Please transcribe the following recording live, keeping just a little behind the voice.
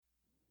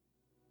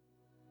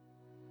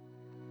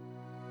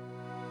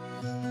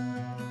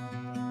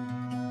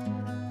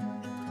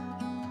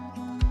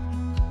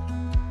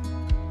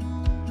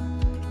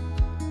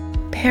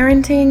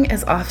Parenting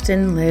is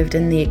often lived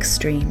in the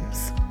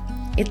extremes.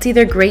 It's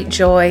either great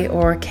joy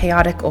or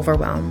chaotic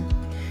overwhelm.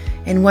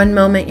 In one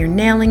moment you're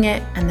nailing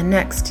it, and the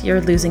next you're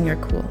losing your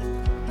cool.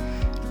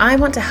 I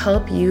want to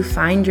help you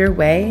find your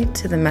way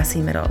to the messy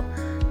middle,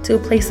 to a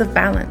place of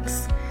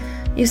balance.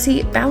 You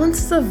see,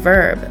 balance is a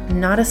verb,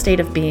 not a state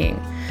of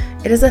being.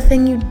 It is a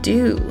thing you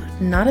do,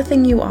 not a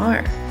thing you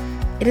are.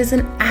 It is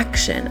an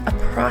action, a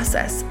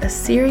process, a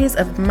series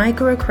of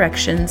micro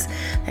corrections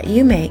that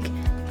you make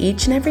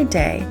each and every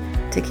day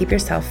to keep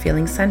yourself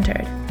feeling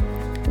centered.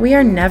 We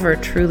are never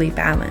truly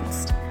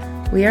balanced.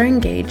 We are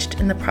engaged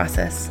in the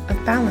process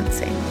of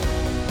balancing.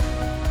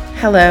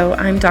 Hello,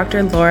 I'm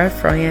Dr. Laura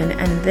Froyen,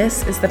 and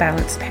this is the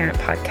Balanced Parent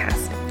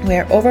Podcast,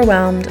 where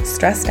overwhelmed,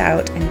 stressed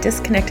out, and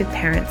disconnected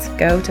parents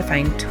go to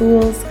find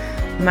tools,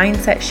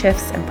 mindset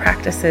shifts, and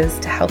practices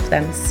to help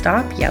them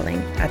stop yelling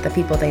at the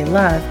people they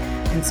love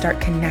and start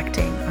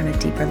connecting on a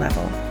deeper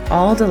level,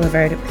 all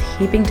delivered with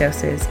heaping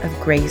doses of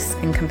grace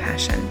and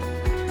compassion.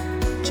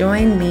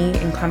 Join me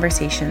in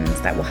conversations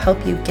that will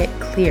help you get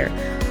clear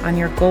on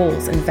your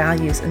goals and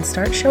values and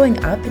start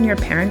showing up in your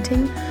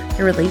parenting,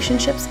 your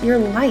relationships, your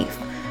life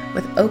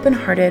with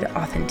open-hearted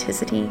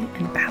authenticity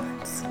and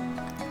balance.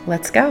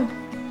 Let's go.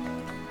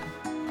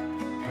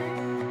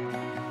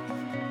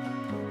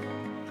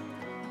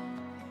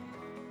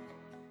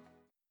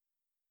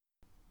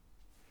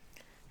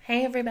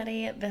 Hey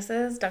everybody, this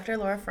is Dr.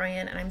 Laura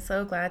Froyen, and I'm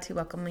so glad to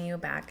welcome you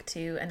back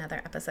to another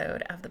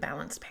episode of The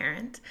Balanced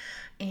Parent.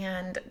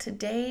 And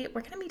today we're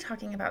going to be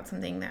talking about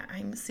something that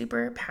I'm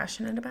super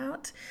passionate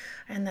about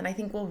and that I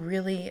think will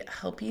really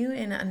help you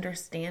in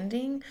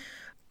understanding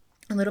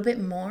a little bit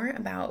more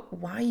about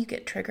why you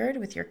get triggered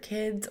with your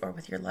kids or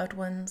with your loved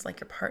ones, like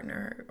your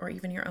partner or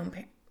even your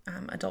own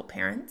adult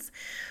parents,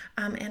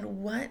 and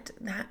what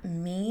that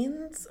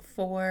means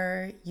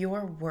for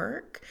your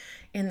work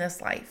in this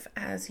life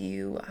as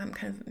you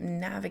kind of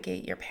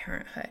navigate your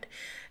parenthood.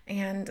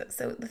 And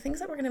so the things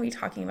that we're going to be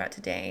talking about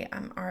today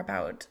are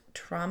about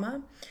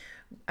trauma,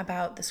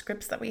 about the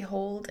scripts that we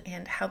hold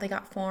and how they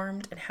got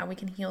formed and how we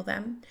can heal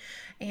them,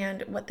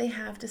 and what they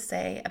have to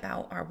say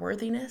about our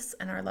worthiness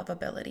and our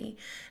lovability,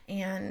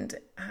 and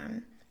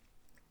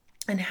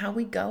how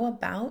we go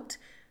about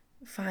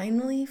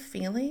finally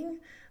feeling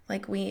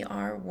like we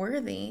are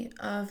worthy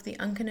of the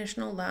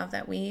unconditional love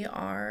that we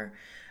are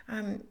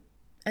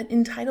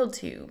entitled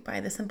to by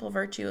the simple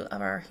virtue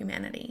of our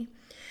humanity.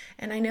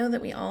 And I know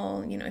that we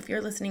all, if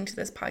you're listening to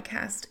this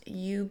podcast,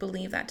 you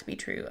believe that to be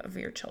true of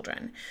your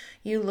children.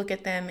 You look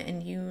at them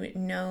and you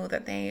know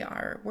that they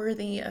are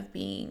worthy of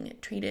being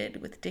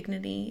treated with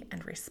dignity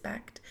and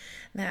respect,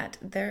 that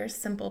their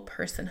simple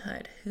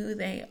personhood, who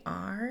they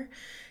are,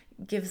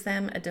 gives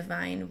them a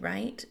divine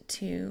right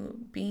to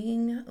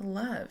being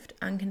loved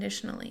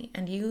unconditionally,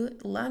 and you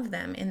love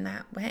them in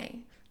that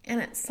way.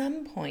 And at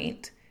some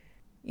point,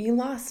 you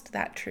lost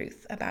that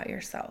truth about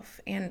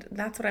yourself, and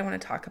that's what I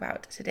want to talk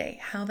about today,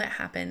 how that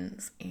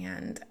happens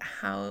and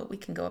how we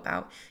can go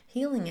about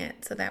healing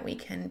it so that we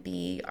can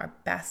be our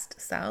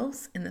best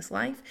selves in this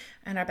life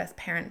and our best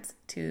parents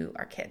to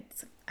our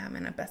kids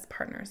and our best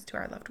partners to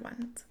our loved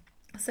ones.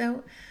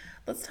 So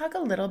let's talk a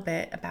little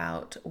bit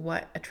about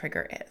what a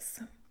trigger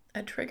is.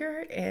 A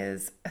trigger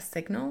is a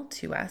signal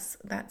to us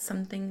that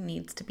something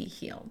needs to be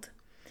healed.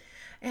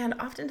 And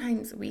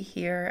oftentimes we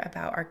hear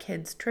about our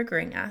kids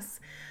triggering us,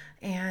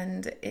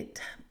 and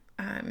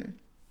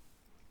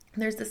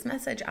there's this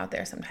message out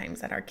there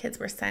sometimes that our kids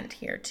were sent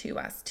here to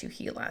us to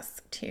heal us,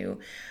 to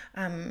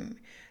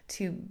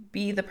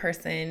be the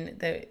person,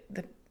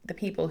 the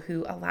people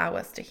who allow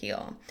us to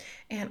heal.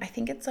 And I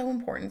think it's so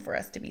important for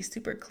us to be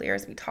super clear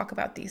as we talk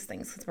about these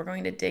things, because we're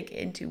going to dig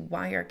into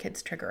why our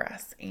kids trigger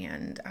us.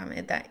 And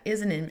that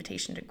is an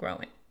invitation to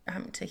growing,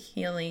 to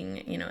healing,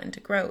 and to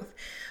growth.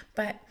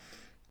 But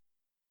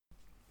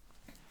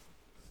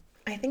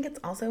I think it's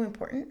also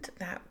important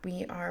that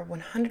we are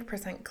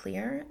 100%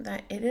 clear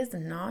that it is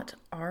not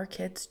our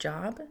kids'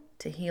 job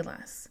to heal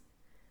us.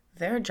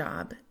 Their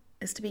job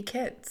is to be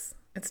kids.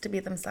 It's to be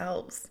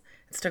themselves.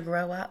 It's to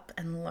grow up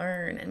and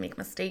learn and make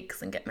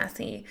mistakes and get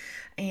messy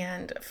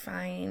and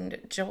find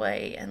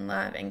joy and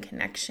love and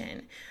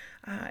connection.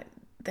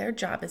 Their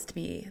job is to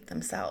be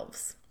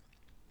themselves.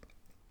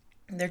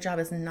 Their job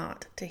is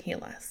not to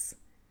heal us.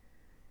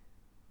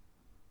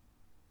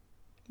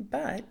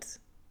 But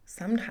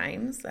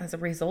sometimes, as a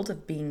result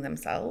of being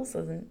themselves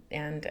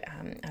and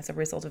as a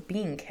result of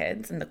being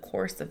kids, in the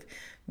course of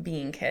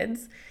being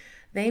kids,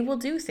 they will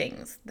do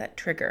things that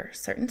trigger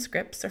certain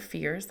scripts or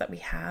fears that we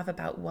have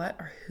about what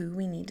or who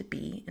we need to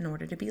be in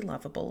order to be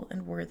lovable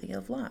and worthy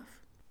of love.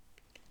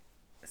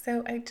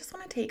 So I just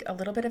want to take a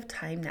little bit of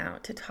time now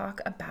to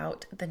talk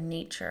about the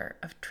nature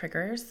of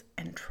triggers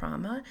and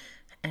trauma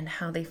and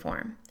how they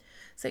form.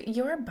 So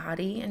your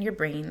body and your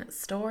brain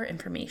store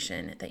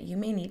information that you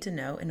may need to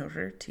know in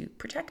order to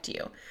protect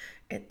you.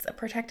 It's a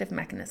protective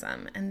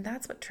mechanism, and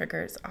that's what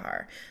triggers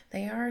are.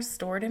 They are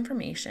stored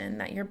information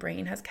that your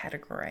brain has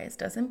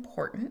categorized as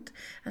important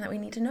and that we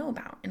need to know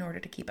about in order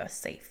to keep us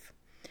safe.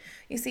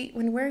 You see,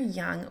 when we're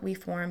young, we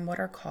form what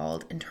are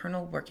called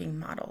internal working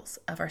models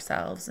of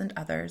ourselves and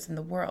others in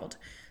the world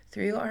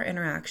through our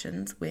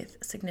interactions with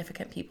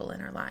significant people in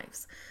our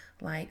lives,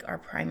 like our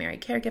primary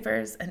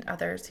caregivers and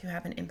others who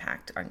have an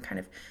impact on kind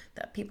of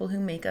the people who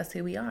make us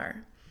who we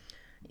are.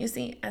 You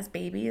see, as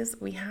babies,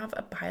 we have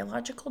a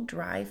biological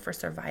drive for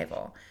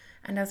survival,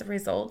 and as a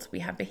result,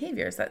 we have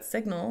behaviors that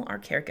signal our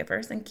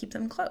caregivers and keep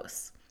them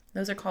close.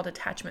 Those are called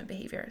attachment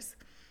behaviors.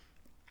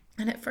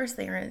 And at first,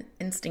 they are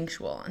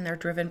instinctual and they're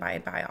driven by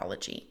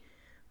biology,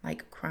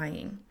 like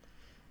crying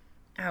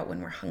out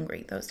when we're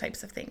hungry, those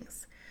types of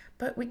things.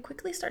 But we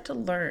quickly start to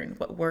learn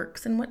what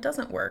works and what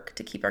doesn't work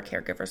to keep our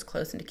caregivers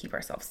close and to keep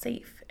ourselves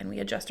safe. And we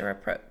adjust our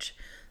approach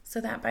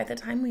so that by the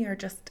time we are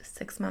just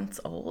 6 months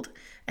old,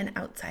 an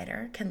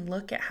outsider can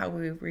look at how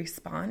we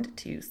respond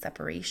to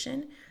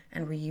separation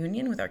and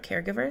reunion with our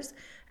caregivers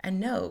and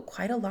know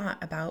quite a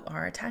lot about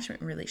our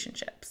attachment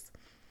relationships.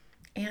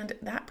 And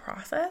that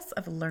process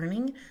of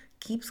learning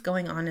keeps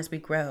going on as we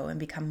grow and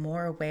become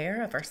more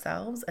aware of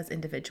ourselves as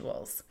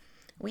individuals.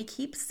 We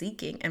keep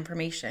seeking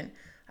information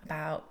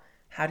about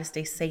how to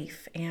stay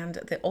safe, and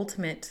the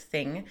ultimate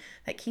thing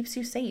that keeps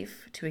you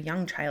safe to a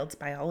young child's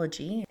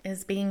biology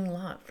is being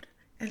loved.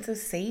 And so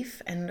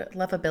safe and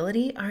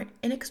lovability are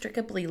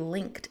inextricably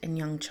linked in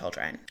young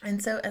children.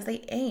 And so as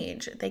they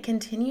age, they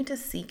continue to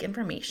seek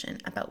information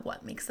about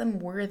what makes them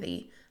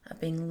worthy of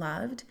being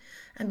loved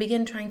and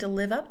begin trying to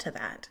live up to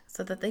that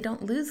so that they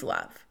don't lose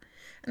love.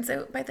 And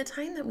so by the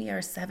time that we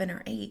are 7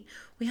 or 8,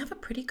 we have a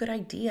pretty good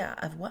idea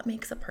of what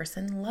makes a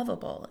person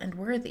lovable and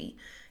worthy,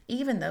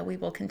 even though we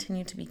will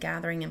continue to be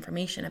gathering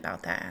information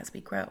about that as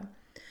we grow.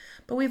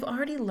 But we've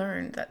already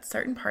learned that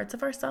certain parts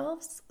of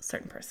ourselves,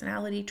 certain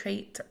personality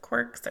traits or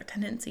quirks or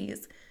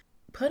tendencies,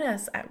 put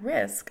us at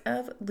risk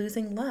of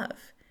losing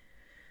love.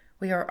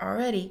 We are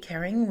already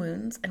carrying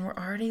wounds and we're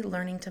already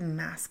learning to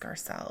mask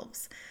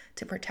ourselves,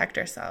 to protect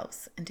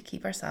ourselves, and to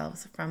keep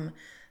ourselves from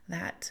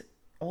that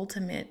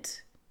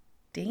ultimate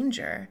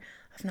danger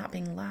of not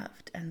being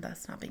loved and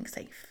thus not being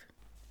safe.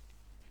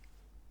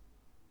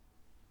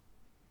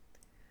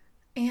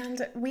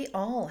 And we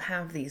all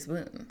have these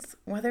wounds.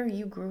 Whether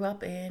you grew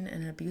up in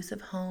an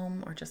abusive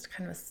home or just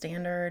kind of a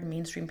standard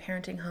mainstream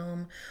parenting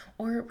home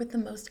or with the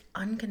most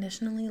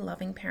unconditionally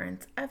loving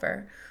parents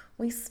ever,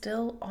 we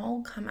still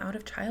all come out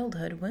of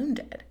childhood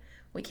wounded.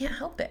 We can't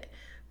help it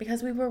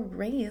because we were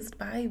raised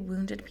by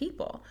wounded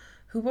people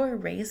who were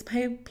raised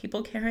by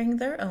people carrying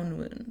their own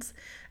wounds.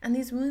 And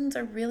these wounds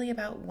are really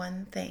about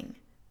one thing: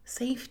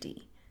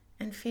 safety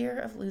and fear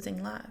of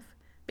losing love,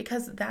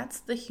 because that's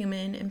the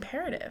human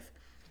imperative.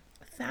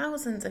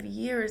 Thousands of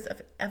years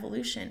of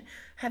evolution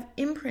have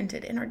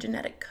imprinted in our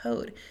genetic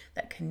code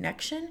that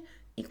connection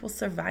equals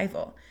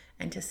survival,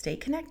 and to stay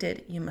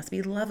connected, you must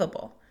be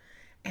lovable.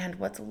 And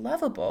what's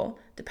lovable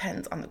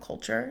depends on the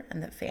culture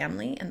and the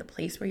family and the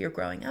place where you're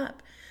growing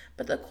up.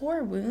 But the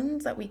core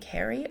wounds that we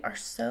carry are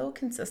so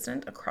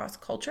consistent across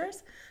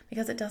cultures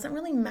because it doesn't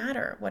really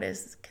matter what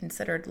is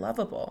considered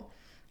lovable.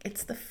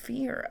 It's the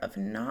fear of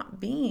not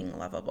being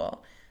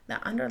lovable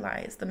that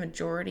underlies the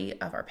majority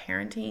of our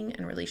parenting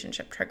and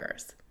relationship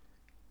triggers.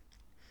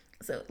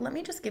 So let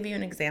me just give you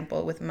an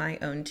example with my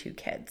own 2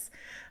 kids.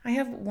 I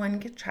have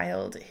one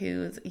child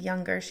who's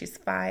younger, she's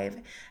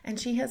 5, and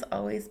she has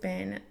always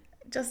been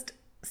just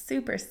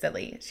super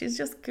silly. She's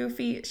just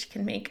goofy. She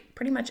can make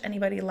pretty much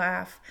anybody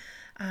laugh.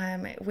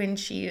 When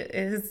she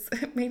is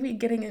maybe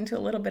getting into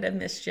a little bit of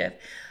mischief,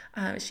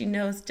 she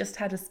knows just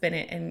how to spin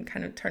it and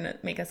kind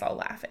of make us all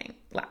laugh.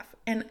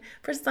 And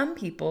for some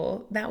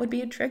people, that would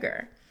be a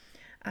trigger.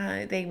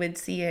 They would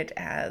see it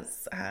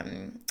as,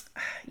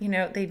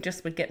 they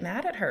just would get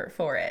mad at her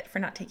for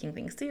not taking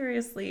things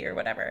seriously or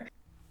whatever.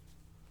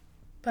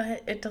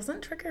 But it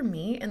doesn't trigger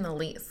me in the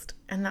least.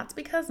 And that's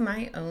because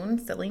my own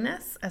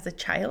silliness as a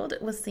child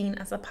was seen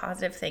as a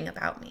positive thing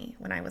about me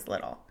when I was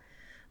little.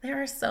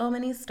 There are so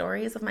many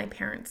stories of my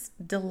parents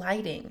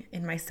delighting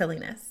in my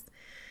silliness.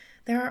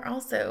 There are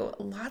also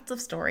lots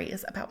of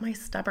stories about my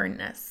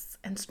stubbornness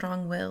and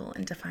strong will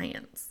and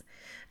defiance.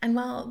 And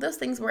while those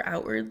things were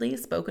outwardly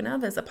spoken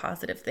of as a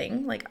positive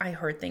thing, like I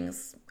heard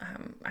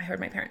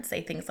my parents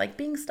say things like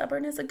being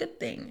stubborn is a good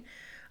thing,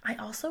 I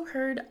also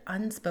heard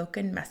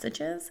unspoken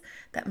messages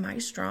that my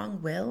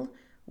strong will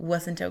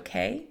wasn't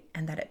okay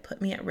and that it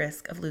put me at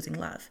risk of losing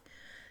love.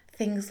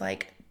 Things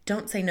like,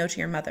 don't say no to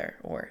your mother,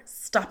 or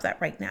stop that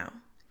right now.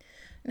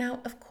 Now,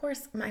 of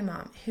course, my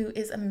mom, who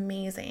is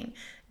amazing,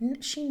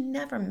 she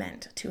never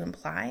meant to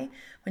imply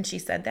when she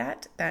said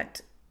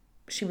that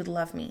she would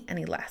love me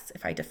any less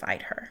if I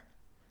defied her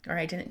or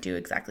I didn't do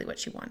exactly what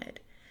she wanted.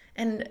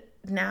 And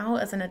now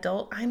as an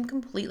adult, I'm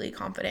completely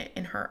confident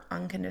in her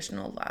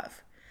unconditional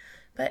love.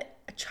 But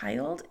a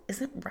child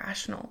isn't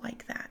rational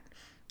like that.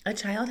 A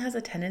child has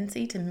a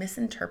tendency to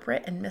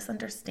misinterpret and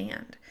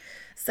misunderstand.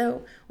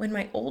 So when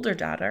my older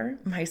daughter,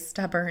 my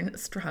stubborn,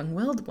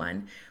 strong-willed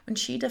one, when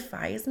she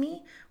defies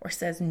me or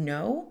says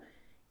no,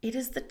 it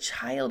is the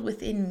child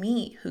within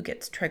me who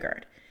gets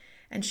triggered.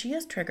 And she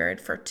is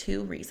triggered for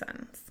 2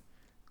 reasons.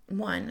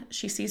 1,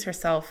 she sees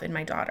herself in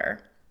my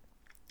daughter.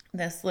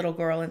 This little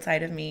girl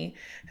inside of me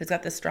who's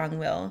got this strong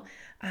will,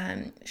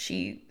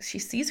 she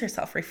sees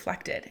herself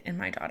reflected in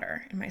my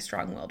daughter, in my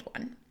strong-willed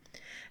one.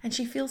 And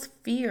she feels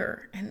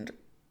fear and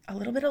a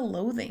little bit of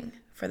loathing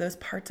for those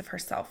parts of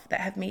herself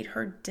that have made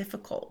her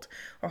difficult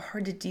or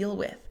hard to deal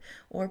with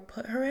or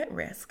put her at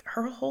risk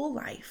her whole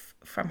life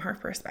from her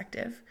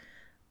perspective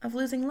of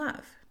losing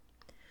love.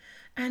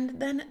 And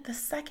then the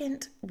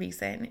second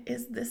reason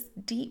is this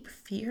deep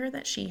fear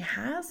that she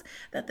has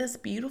that this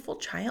beautiful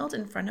child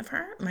in front of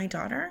her, my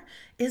daughter,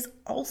 is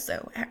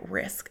also at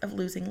risk of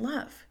losing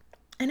love.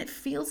 And it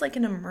feels like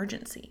an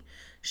emergency.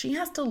 She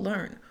has to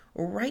learn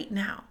right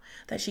now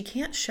that she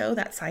can't show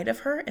that side of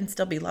her and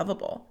still be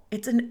lovable.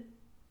 It's an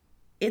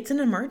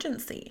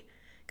emergency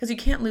because you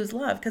can't lose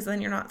love because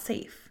then you're not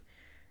safe.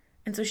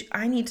 And so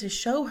I need to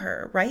show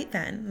her right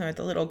then, or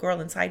the little girl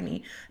inside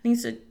me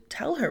needs to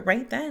tell her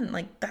right then,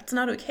 like, that's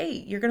not okay.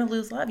 You're going to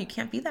lose love. You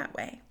can't be that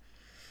way.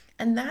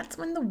 And that's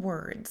when the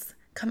words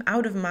come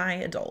out of my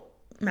adult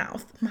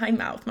mouth, my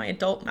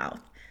adult mouth,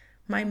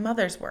 my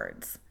mother's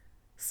words.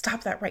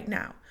 Stop that right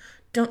now.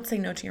 Don't say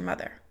no to your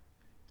mother.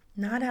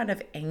 Not out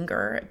of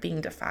anger at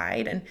being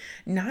defied and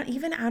not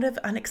even out of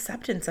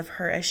unacceptance of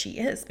her as she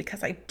is,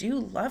 because I do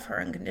love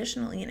her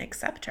unconditionally and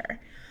accept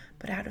her,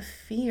 but out of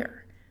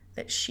fear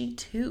that she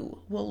too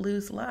will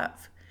lose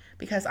love,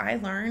 because I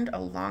learned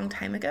a long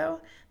time ago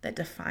that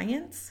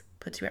defiance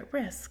puts you at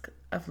risk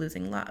of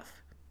losing love.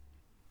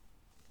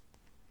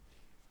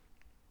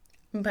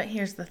 But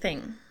here's the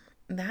thing.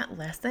 That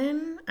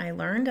lesson I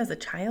learned as a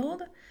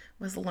child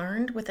was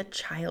learned with a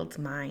child's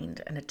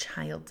mind and a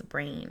child's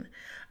brain,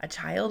 a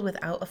child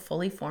without a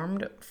fully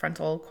formed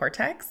frontal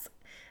cortex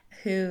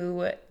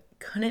who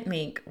couldn't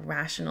make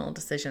rational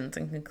decisions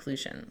and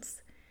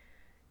conclusions.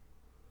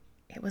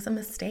 It was a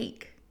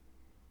mistake.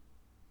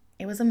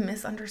 It was a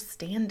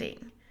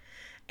misunderstanding.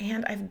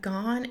 And I've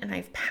gone and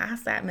I've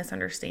passed that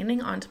misunderstanding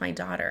on to my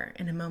daughter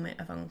in a moment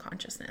of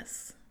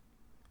unconsciousness.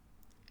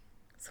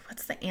 So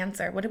what's the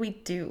answer? What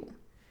do?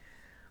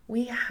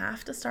 We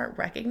have to start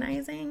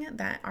recognizing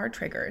that our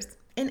triggers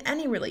in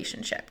any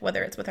relationship,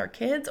 whether it's with our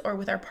kids or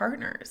with our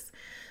partners,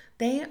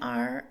 they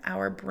are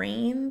our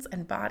brains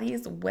and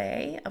body's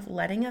way of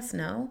letting us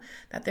know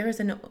that there is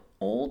an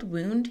old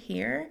wound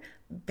here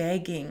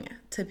begging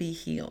to be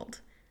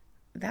healed.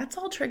 That's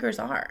all triggers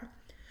are.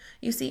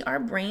 You see, our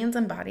brains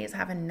and bodies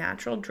have a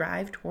natural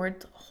drive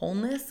towards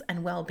wholeness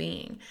and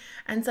well-being.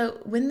 And so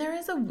when there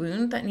is a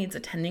wound that needs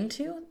attending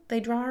to,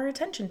 they draw our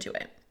attention to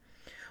it.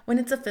 When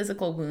it's a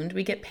physical wound,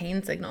 we get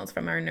pain signals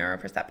from our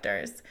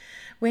neuroreceptors.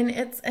 When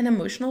it's an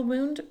emotional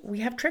wound,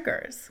 we have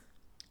triggers.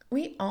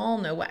 We all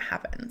know what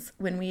happens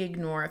when we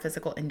ignore a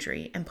physical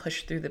injury and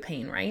push through the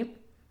pain, right?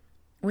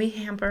 We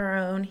hamper our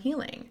own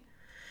healing.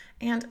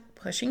 And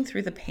pushing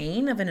through the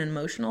pain of an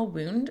emotional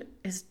wound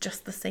is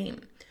just the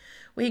same.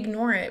 We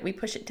ignore it, we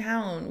push it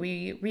down,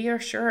 we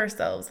reassure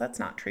ourselves, that's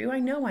not true, I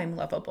know I'm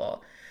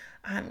lovable.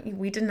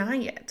 We deny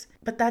it.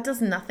 But that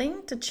does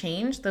nothing to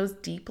change those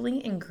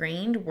deeply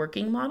ingrained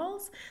working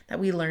models that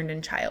we learned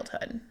in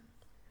childhood.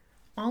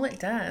 All it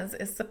does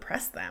is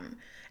suppress them,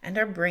 and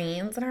our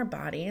brains and our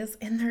bodies,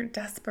 in their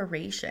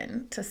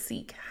desperation to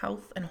seek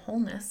health and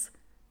wholeness,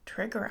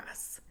 trigger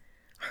us.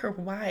 Our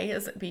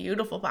wise,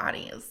 beautiful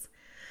bodies.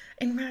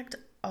 In fact,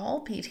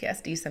 all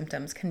PTSD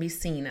symptoms can be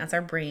seen as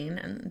our brain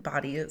and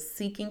body is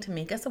seeking to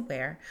make us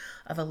aware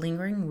of a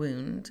lingering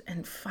wound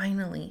and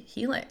finally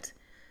heal it.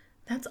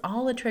 That's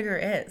all a trigger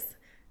is.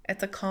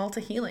 It's a call to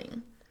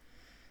healing.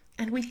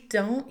 And we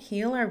don't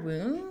heal our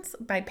wounds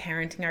by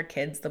parenting our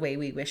kids the way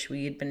we wish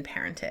we had been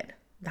parented.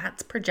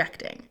 That's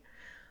projecting.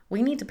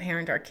 We need to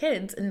parent our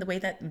kids in the way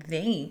that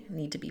they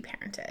need to be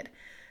parented.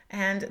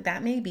 And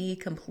that may be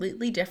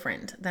completely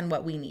different than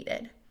what we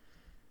needed.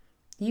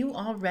 You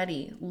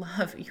already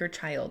love your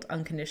child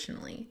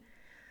unconditionally.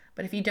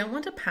 But if you don't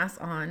want to pass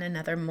on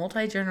another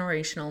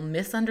multi-generational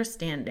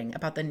misunderstanding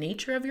about the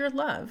nature of your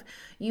love,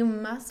 you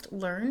must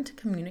learn to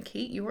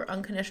communicate your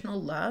unconditional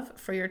love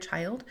for your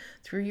child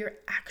through your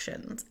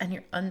actions and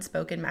your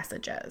unspoken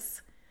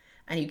messages.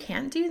 And you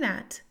can't do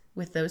that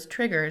with those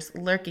triggers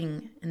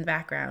lurking in the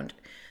background,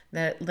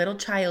 the little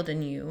child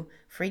in you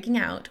freaking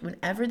out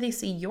whenever they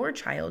see your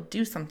child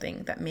do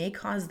something that may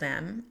cause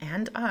them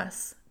and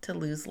us to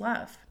lose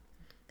love.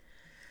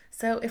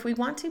 So if we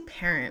want to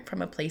parent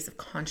from a place of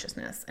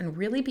consciousness and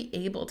really be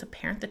able to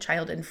parent the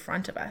child in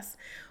front of us,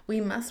 we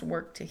must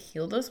work to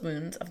heal those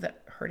wounds of the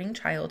hurting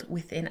child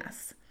within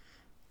us.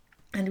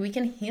 And we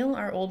can heal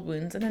our old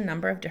wounds in a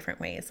number of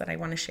different ways that I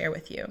want to share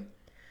with you.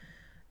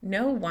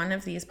 No one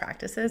of these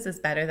practices is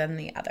better than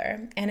the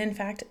other. And in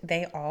fact,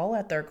 they all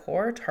at their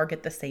core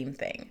target the same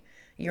thing,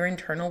 your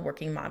internal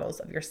working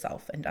models of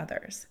yourself and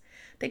others.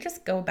 They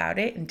just go about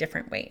it in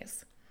different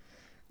ways.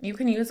 You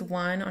can use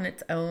one on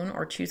its own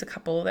or choose a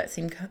couple that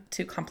seem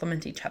to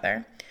complement each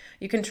other.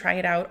 You can try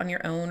it out on your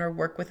own or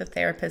work with a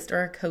therapist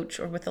or a coach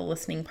or with a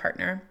listening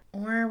partner.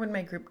 Or when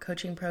my group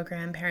coaching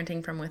program,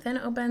 Parenting from Within,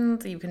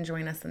 opens, you can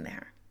join us in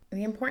there.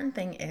 The important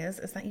thing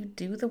is that you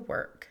do the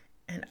work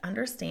and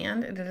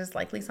understand it is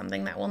likely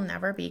something that will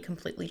never be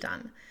completely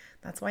done.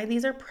 That's why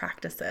these are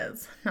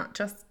practices, not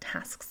just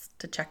tasks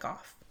to check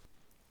off.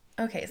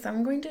 Okay, so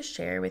I'm going to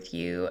share with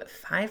you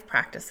 5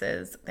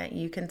 practices that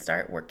you can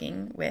start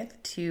working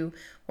with to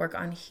work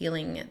on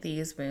healing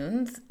these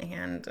wounds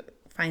and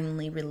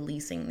finally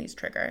releasing these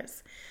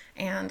triggers.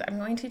 And I'm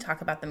going to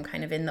talk about them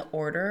kind of in the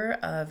order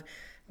of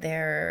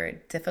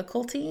their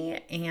difficulty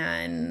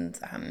and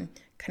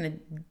kind of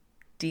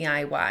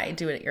DIY,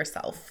 do it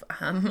yourself,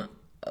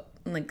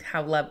 like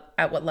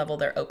at what level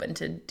they're open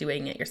to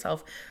doing it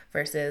yourself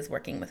versus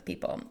working with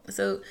people.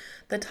 So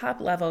the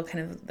top level,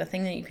 kind of the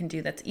thing that you can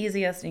do that's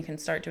easiest and you can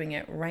start doing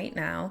it right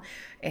now,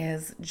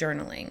 is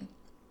journaling.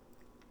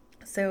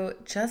 So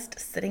just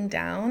sitting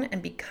down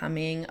and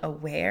becoming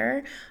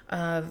aware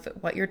of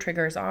what your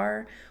triggers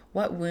are,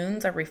 what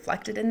wounds are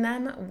reflected in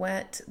them,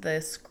 what the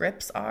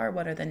scripts are,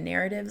 what are the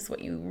narratives,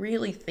 what you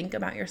really think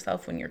about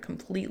yourself when you're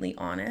completely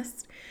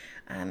honest.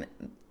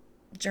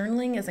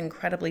 Journaling is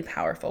incredibly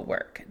powerful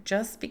work.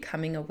 Just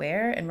becoming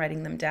aware and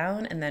writing them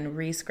down and then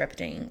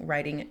re-scripting,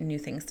 writing new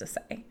things to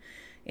say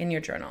in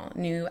your journal,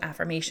 new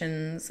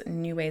affirmations,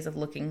 new ways of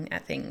looking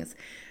at things.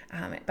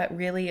 But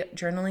really,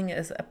 journaling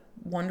is a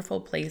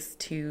wonderful place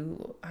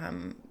to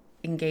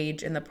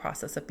engage in the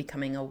process of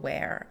becoming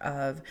aware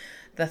of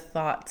the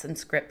thoughts and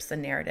scripts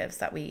and narratives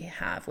that we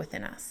have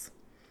within us.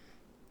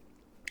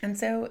 And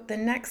so the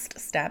next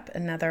step,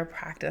 another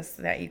practice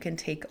that you can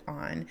take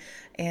on,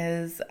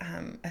 is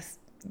a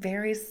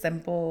very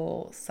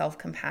simple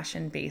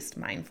self-compassion based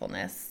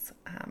mindfulness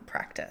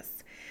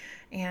practice.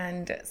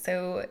 And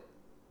so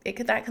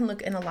that can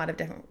look in a lot of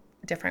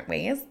different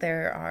ways.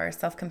 There are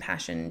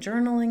self-compassion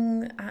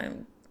journaling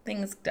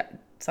things,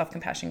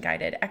 self-compassion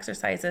guided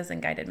exercises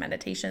and guided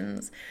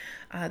meditations.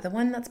 The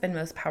one that's been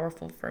most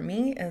powerful for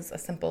me is a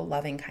simple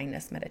loving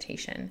kindness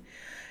meditation.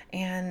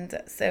 And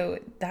so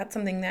that's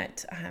something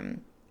that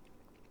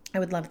I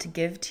would love to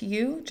give to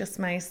you, just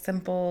my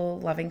simple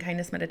loving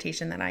kindness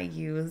meditation that I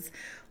use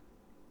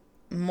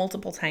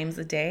multiple times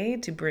a day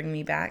to bring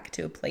me back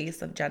to a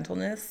place of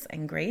gentleness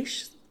and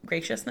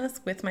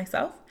graciousness with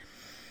myself.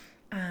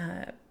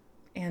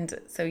 And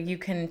so you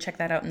can check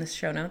that out in the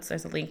show notes.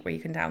 There's a link where you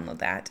can download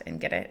that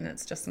and get it. And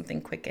it's just something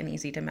quick and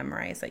easy to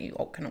memorize that you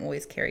can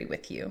always carry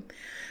with you.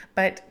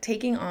 But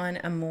taking on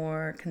a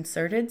more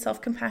concerted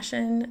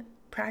self-compassion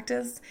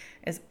practice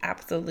is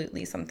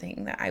absolutely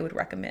something that I would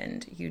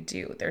recommend you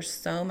do. There's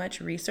so much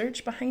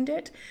research behind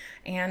it.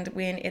 And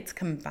when it's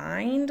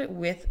combined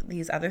with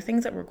these other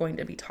things that we're going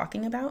to be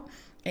talking about,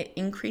 it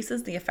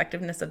increases the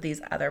effectiveness of these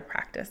other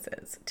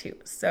practices too.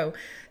 So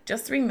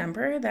just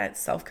remember that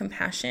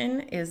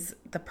self-compassion is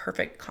the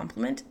perfect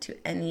complement to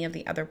any of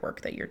the other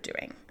work that you're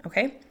doing,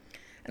 okay?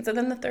 And so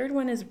then the third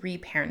one is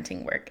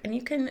reparenting work. And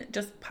you can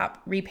just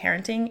pop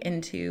reparenting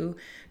into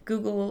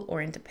Google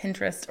or into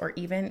Pinterest or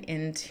even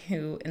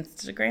into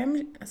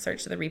Instagram.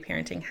 Search the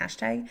reparenting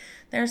hashtag.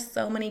 There's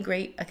so many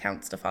great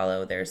accounts to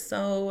follow. There's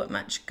so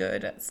much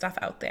good stuff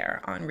out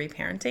there on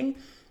reparenting.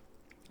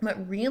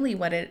 But really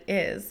what it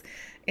is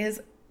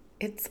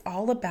it's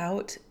all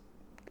about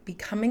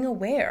becoming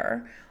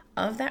aware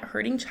of that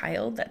hurting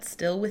child that's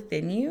still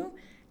within you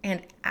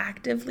and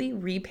actively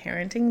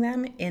reparenting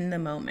them in the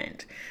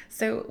moment.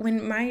 So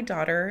when my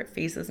daughter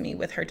faces me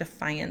with her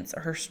defiance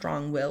or her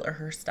strong will or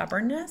her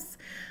stubbornness,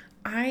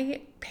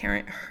 I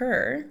parent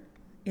her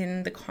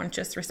in the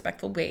conscious,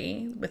 respectful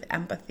way with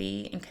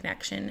empathy and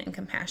connection and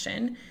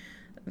compassion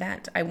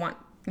that I want,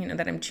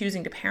 that I'm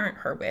choosing to parent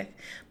her with,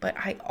 but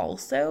I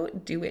also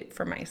do it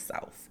for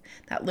myself.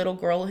 That little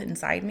girl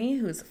inside me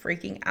who's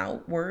freaking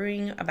out,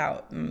 worrying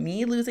about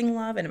me losing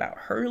love and about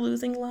her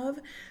losing love,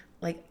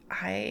 like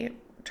I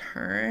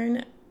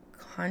turn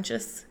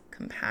conscious,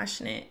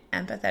 compassionate,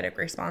 empathetic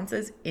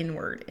responses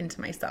inward into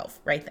myself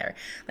right there.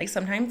 Like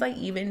sometimes I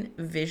even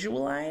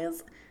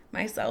visualize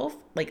myself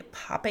like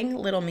popping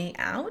little me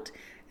out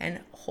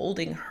and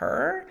holding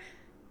her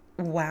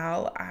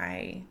while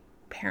I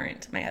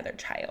parent my other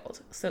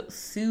child. So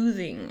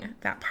soothing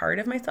that part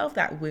of myself,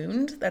 that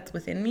wound that's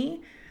within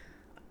me,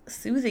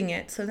 soothing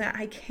it so that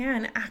I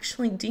can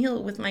actually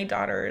deal with my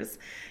daughter's,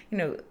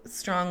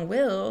 strong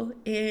will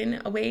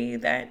in a way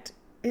that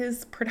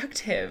is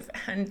productive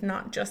and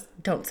not just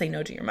don't say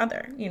no to your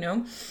mother.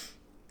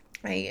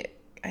 I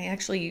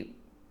actually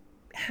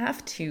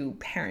have to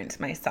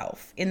parent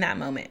myself in that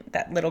moment,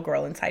 that little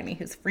girl inside me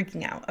who's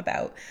freaking out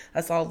about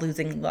us all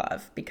losing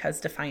love because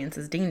defiance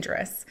is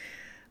dangerous.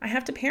 I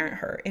have to parent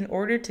her in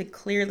order to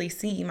clearly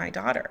see my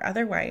daughter.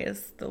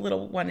 Otherwise, the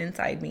little one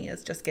inside me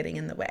is just getting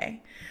in the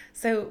way.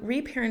 So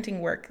reparenting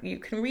work, you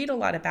can read a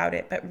lot about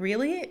it, but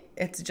really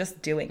it's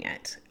just doing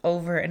it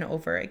over and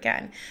over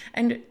again.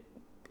 And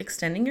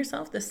extending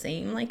yourself the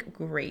same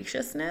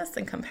graciousness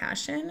and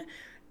compassion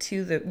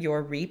to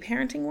your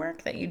reparenting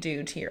work that you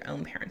do to your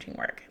own parenting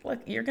work. Look,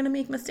 you're going to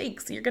make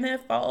mistakes. You're going to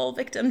fall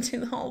victim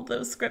to all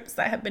those scripts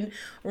that have been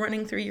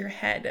running through your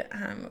head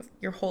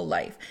your whole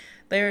life.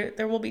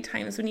 There will be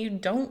times when you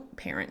don't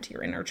parent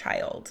your inner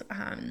child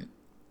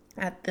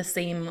at the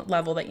same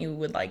level that you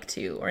would like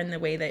to, or in the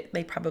way that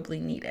they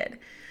probably needed.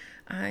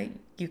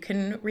 You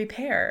can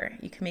repair,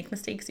 you can make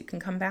mistakes, you can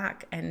come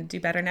back and do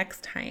better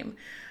next time.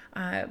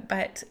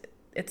 But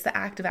it's the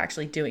act of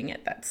actually doing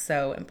it that's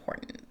so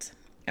important.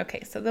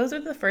 Okay, so those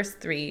are the first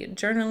three: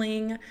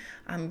 journaling,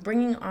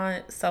 bringing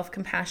on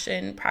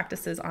self-compassion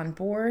practices on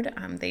board.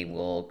 They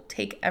will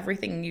take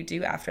everything you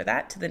do after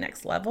that to the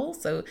next level.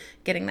 So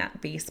getting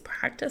that base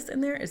practice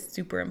in there is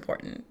super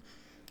important.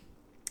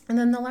 And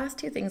then the last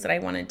two things that I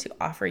wanted to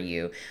offer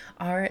you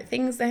are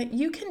things that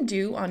you can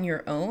do on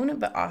your own,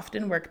 but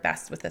often work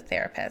best with a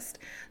therapist.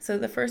 So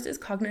the first is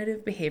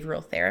cognitive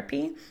behavioral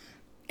therapy.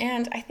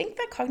 And I think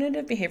that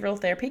cognitive behavioral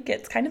therapy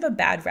gets kind of a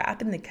bad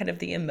rap in the kind of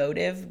the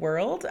emotive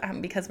world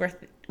because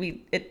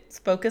it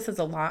focuses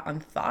a lot on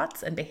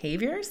thoughts and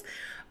behaviors,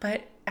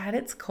 but at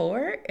its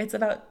core, it's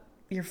about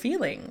your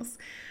feelings.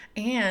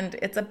 And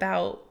it's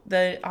about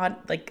the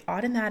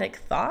automatic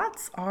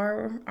thoughts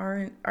are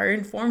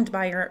informed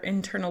by our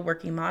internal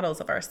working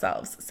models of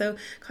ourselves. So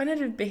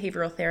cognitive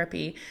behavioral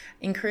therapy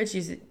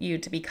encourages you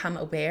to become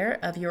aware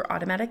of your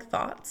automatic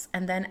thoughts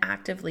and then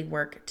actively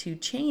work to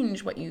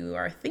change what you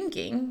are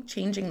thinking,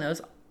 changing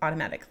those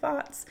automatic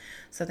thoughts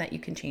so that you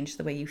can change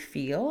the way you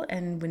feel.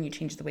 And when you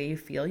change the way you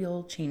feel,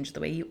 you'll change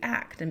the way you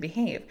act and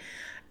behave.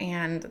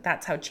 And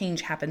that's how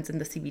change happens in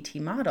the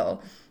CBT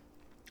model.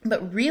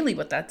 But really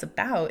what that's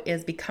about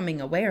is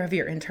becoming aware of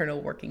your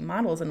internal working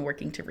models and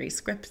working to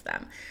re-script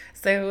them.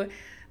 So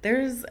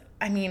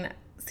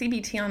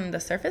CBT on the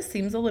surface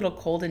seems a little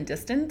cold and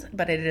distant,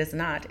 but it is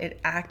not. It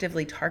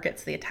actively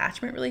targets the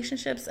attachment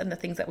relationships and the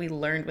things that we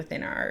learned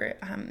within our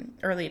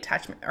early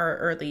attachment or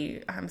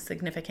early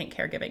significant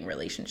caregiving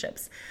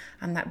relationships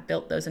that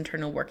built those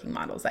internal working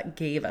models that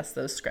gave us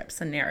those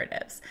scripts and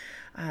narratives.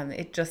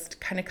 It just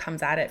kind of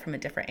comes at it from a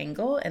different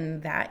angle,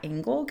 and that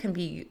angle can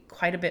be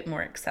quite a bit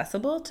more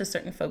accessible to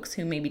certain folks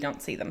who maybe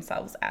don't see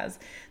themselves as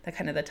the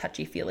kind of the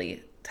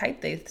touchy-feely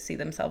type. They see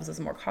themselves as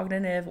more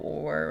cognitive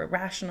or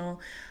rational.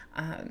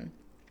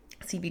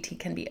 CBT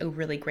can be a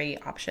really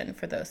great option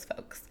for those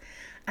folks.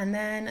 And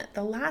then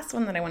the last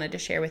one that I wanted to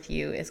share with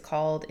you is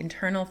called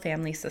internal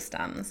family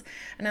systems.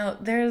 Now,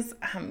 it's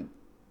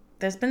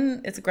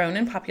grown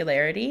in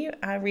popularity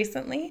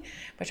recently,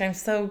 which I'm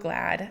so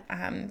glad.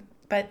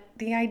 But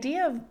the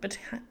idea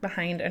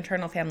behind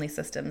internal family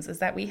systems is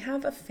that we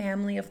have a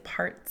family of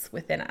parts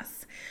within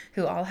us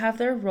who all have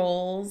their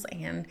roles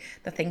and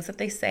the things that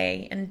they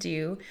say and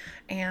do.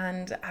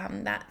 And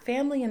that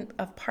family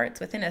of parts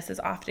within us is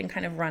often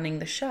kind of running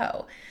the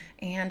show.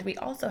 And we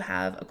also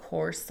have a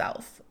core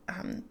self,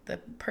 the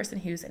person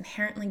who's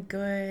inherently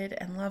good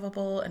and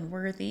lovable and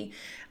worthy,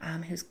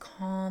 who's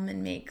calm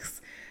and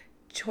makes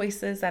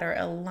choices that are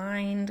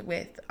aligned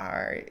with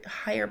our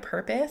higher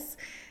purpose.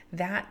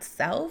 That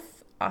self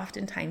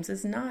oftentimes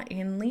is not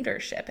in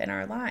leadership in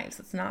our lives.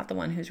 It's not the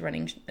one who's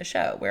running the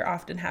show. We're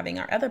often having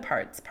our other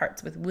parts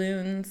with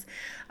wounds,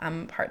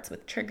 parts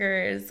with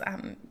triggers,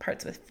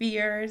 parts with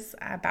fears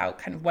about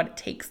kind of what it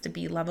takes to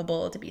be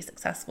lovable, to be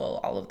successful,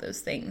 all of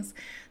those things.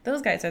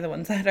 Those guys are the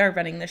ones that are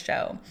running the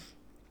show.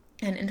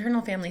 And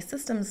internal family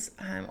systems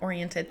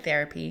oriented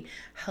therapy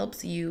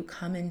helps you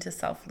come into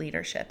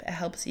self-leadership. It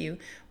helps you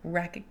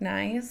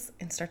recognize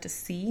and start to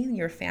see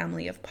your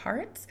family of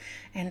parts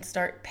and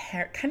start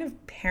kind of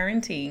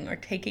parenting or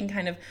taking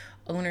kind of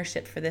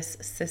ownership for this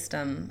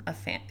system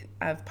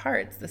of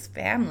parts, this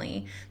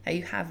family that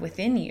you have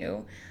within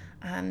you,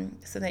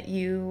 so that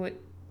you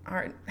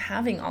aren't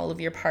having all of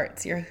your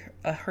parts. You're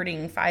a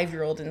hurting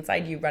 5-year-old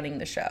inside you running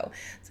the show.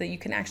 So you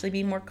can actually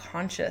be more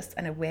conscious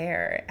and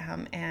aware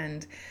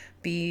and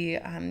be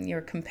your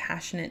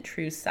compassionate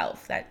true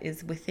self that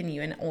is within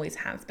you and always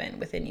has been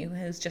within you,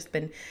 has just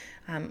been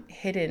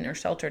hidden or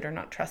sheltered or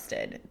not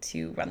trusted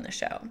to run the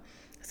show.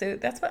 So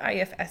that's what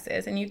IFS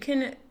is. And you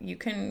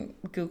can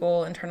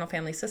Google internal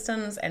family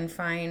systems and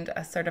find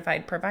a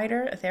certified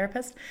provider, a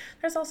therapist.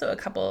 There's also a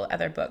couple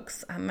other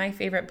books. My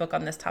favorite book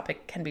on this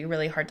topic can be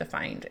really hard to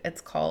find.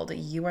 It's called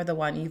You Are the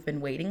One You've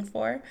Been Waiting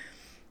For.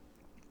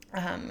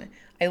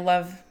 I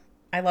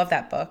love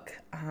that book.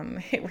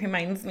 It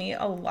reminds me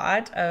a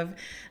lot of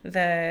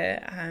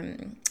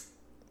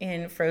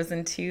in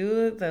Frozen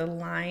 2, the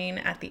line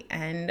at the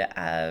end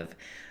of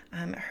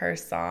her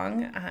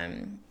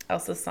song,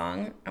 Elsa's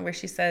song, where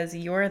she says,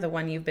 "You're the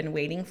one you've been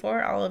waiting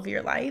for all of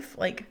your life."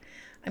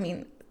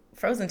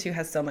 Frozen 2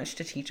 has so much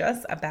to teach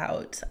us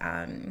about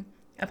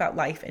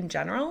life in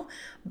general,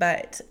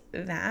 but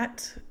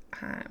that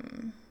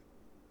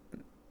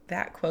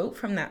quote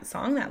from that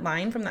song, that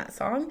line from that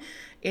song,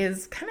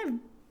 is kind of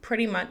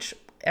pretty much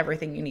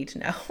everything you need to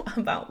know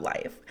about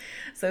life.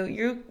 So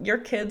your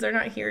kids are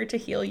not here to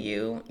heal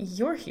you.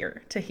 You're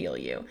here to heal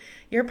you.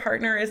 Your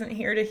partner isn't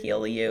here to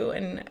heal you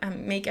and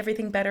make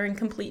everything better and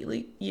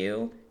complete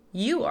you.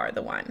 You are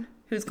the one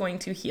who's going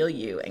to heal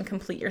you and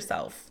complete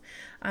yourself.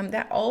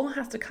 That all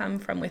has to come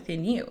from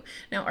within you.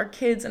 Now, our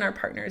kids and our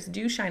partners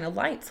do shine a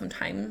light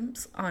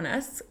sometimes on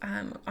us,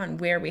 on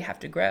where we have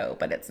to grow,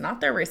 but it's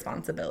not their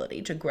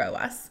responsibility to grow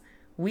us.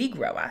 We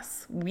grow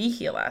us. We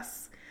heal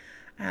us.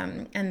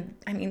 And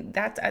I mean,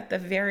 that's at the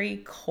very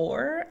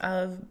core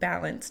of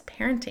balanced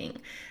parenting,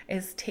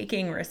 is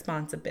taking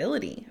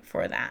responsibility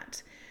for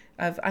that,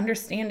 of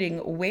understanding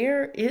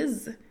where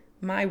is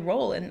my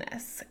role in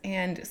this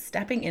and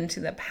stepping into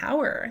the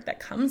power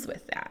that comes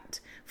with that,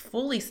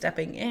 fully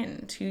stepping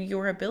into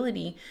your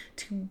ability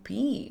to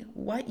be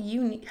what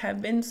you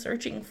have been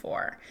searching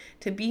for,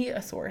 to be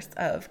a source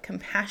of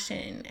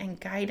compassion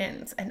and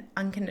guidance and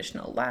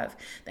unconditional love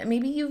that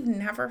maybe you've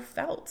never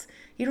felt.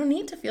 You don't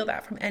need to feel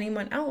that from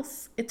anyone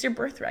else. It's your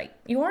birthright.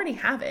 You already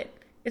have it.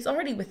 It's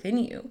already within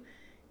you.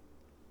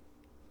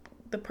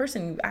 The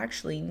person you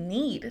actually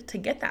need to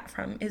get that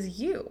from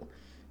is you.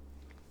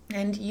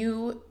 And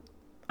you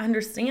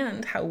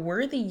understand how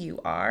worthy you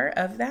are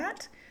of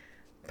that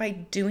by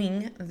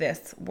doing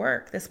this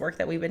work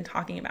that we've been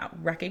talking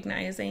about,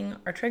 recognizing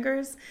our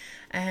triggers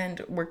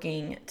and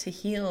working to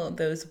heal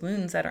those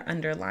wounds that are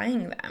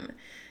underlying them.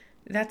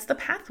 That's the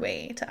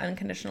pathway to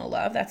unconditional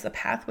love. That's the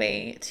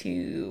pathway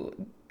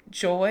to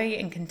joy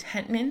and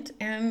contentment,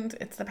 and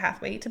it's the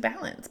pathway to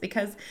balance.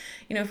 Because,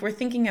 if we're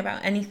thinking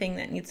about anything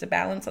that needs to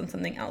balance on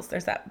something else,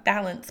 there's that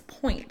balance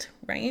point,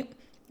 right?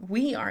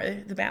 We are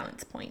the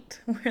balance point.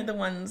 We're the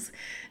ones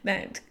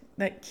that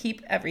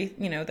keep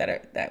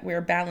that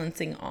we're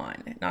balancing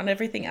on. Not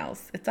everything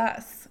else. It's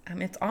us.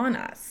 It's on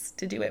us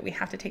to do it. We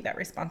have to take that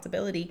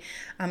responsibility.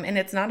 And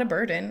it's not a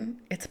burden.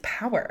 It's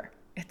power.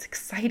 It's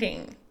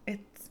exciting.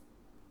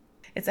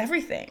 It's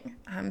everything.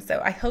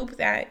 So I hope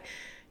that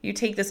you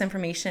take this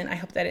information. I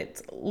hope that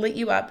it's lit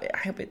you up. I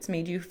hope it's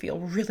made you feel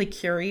really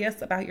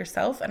curious about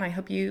yourself. And I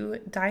hope you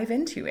dive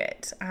into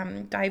it.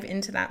 Dive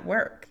into that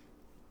work.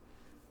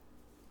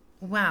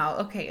 Wow.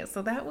 Okay.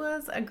 So that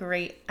was a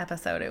great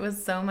episode. It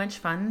was so much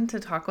fun to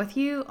talk with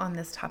you on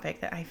this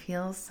topic that I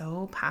feel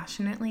so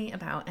passionately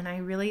about. And I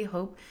really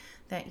hope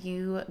that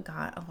you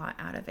got a lot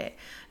out of it.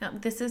 Now,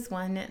 this is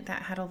one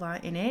that had a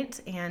lot in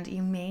it, and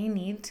you may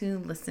need to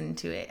listen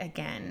to it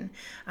again.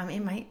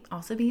 It might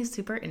also be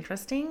super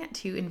interesting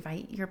to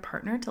invite your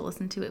partner to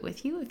listen to it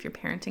with you if you're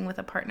parenting with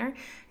a partner,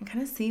 and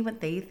kind of see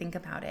what they think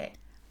about it.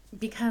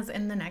 Because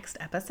in the next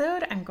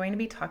episode, I'm going to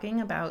be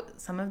talking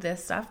about some of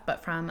this stuff,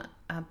 but from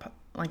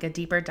a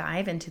deeper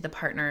dive into the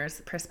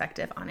partner's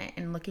perspective on it,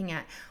 and looking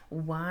at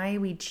why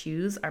we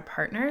choose our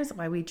partners,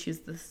 why we choose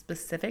the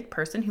specific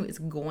person who is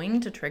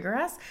going to trigger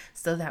us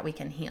so that we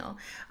can heal.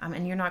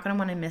 And you're not going to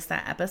want to miss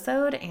that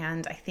episode.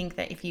 And I think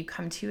that if you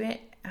come to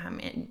it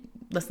and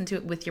listen to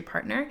it with your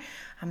partner,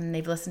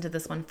 they've listened to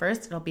this one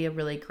first, it'll be a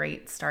really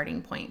great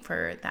starting point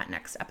for that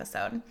next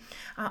episode.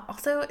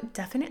 Also,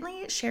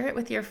 definitely share it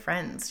with your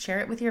friends. Share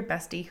it with your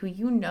bestie who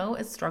you know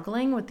is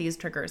struggling with these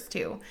triggers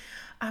too.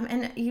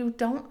 And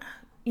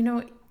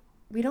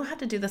we don't have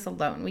to do this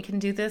alone. We can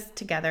do this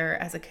together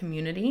as a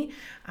community,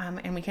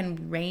 and we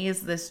can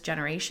raise this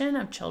generation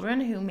of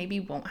children who maybe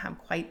won't have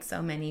quite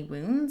so many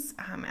wounds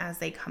as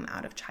they come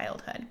out of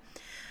childhood.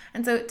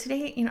 And so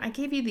today, I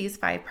gave you these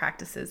 5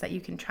 practices that you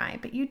can try,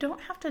 but you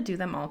don't have to do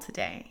them all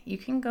today. You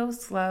can go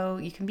slow.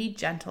 You can be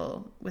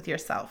gentle with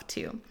yourself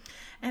too.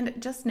 And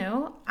just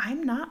know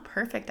I'm not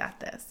perfect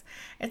at this.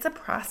 It's a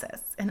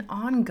process, an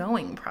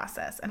ongoing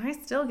process, and I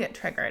still get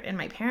triggered in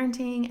my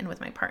parenting and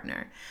with my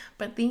partner.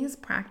 But these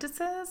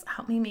practices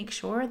help me make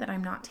sure that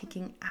I'm not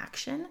taking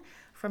action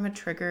from a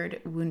triggered,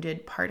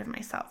 wounded part of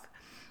myself.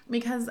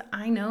 Because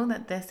I know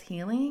that this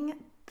healing,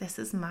 this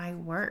is my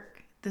work.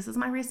 This is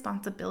my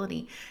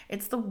responsibility.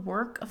 It's the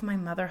work of my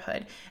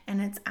motherhood, and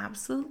it's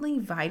absolutely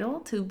vital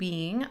to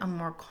being a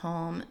more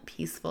calm,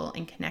 peaceful,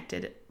 and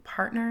connected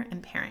partner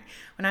and parent.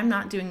 When I'm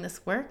not doing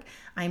this work,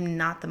 I'm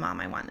not the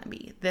mom I want to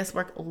be. This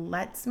work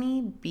lets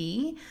me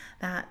be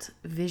that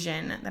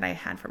vision that I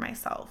had for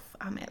myself.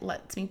 It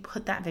lets me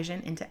put that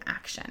vision into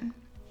action.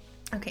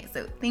 Okay,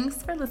 so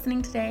thanks for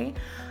listening today.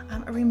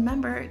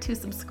 Remember to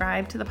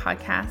subscribe to the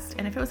podcast,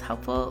 and if it was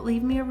helpful,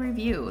 leave me a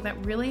review. That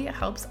really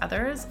helps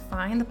others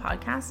find the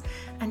podcast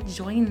and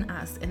join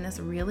us in this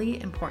really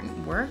important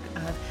work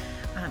of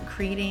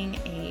creating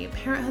a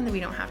parenthood that we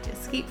don't have to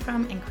escape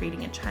from, and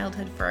creating a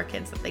childhood for our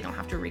kids that they don't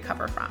have to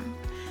recover from.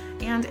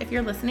 And if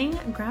you're listening,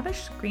 grab a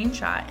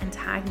screenshot and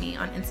tag me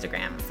on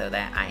Instagram so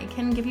that I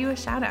can give you a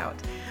shout out.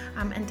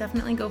 And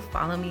definitely go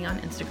follow me on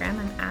Instagram.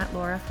 I'm at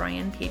Laura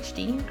Froyen,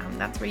 PhD.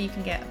 That's where you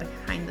can get a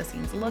behind the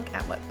scenes look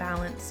at what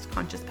balanced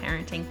conscious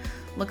parenting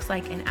looks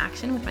like in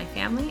action with my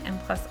family. And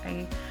plus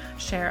I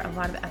share a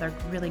lot of other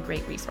really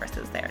great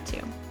resources there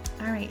too.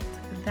 All right,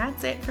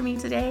 that's it for me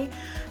today.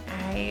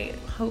 I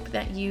hope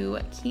that you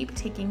keep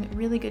taking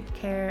really good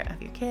care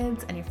of your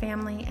kids and your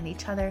family and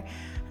each other,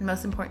 and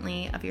most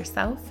importantly, of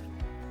yourself.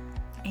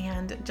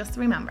 And just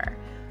remember,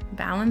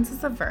 balance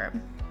is a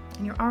verb,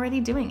 and you're already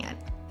doing it.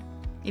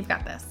 You've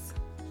got this.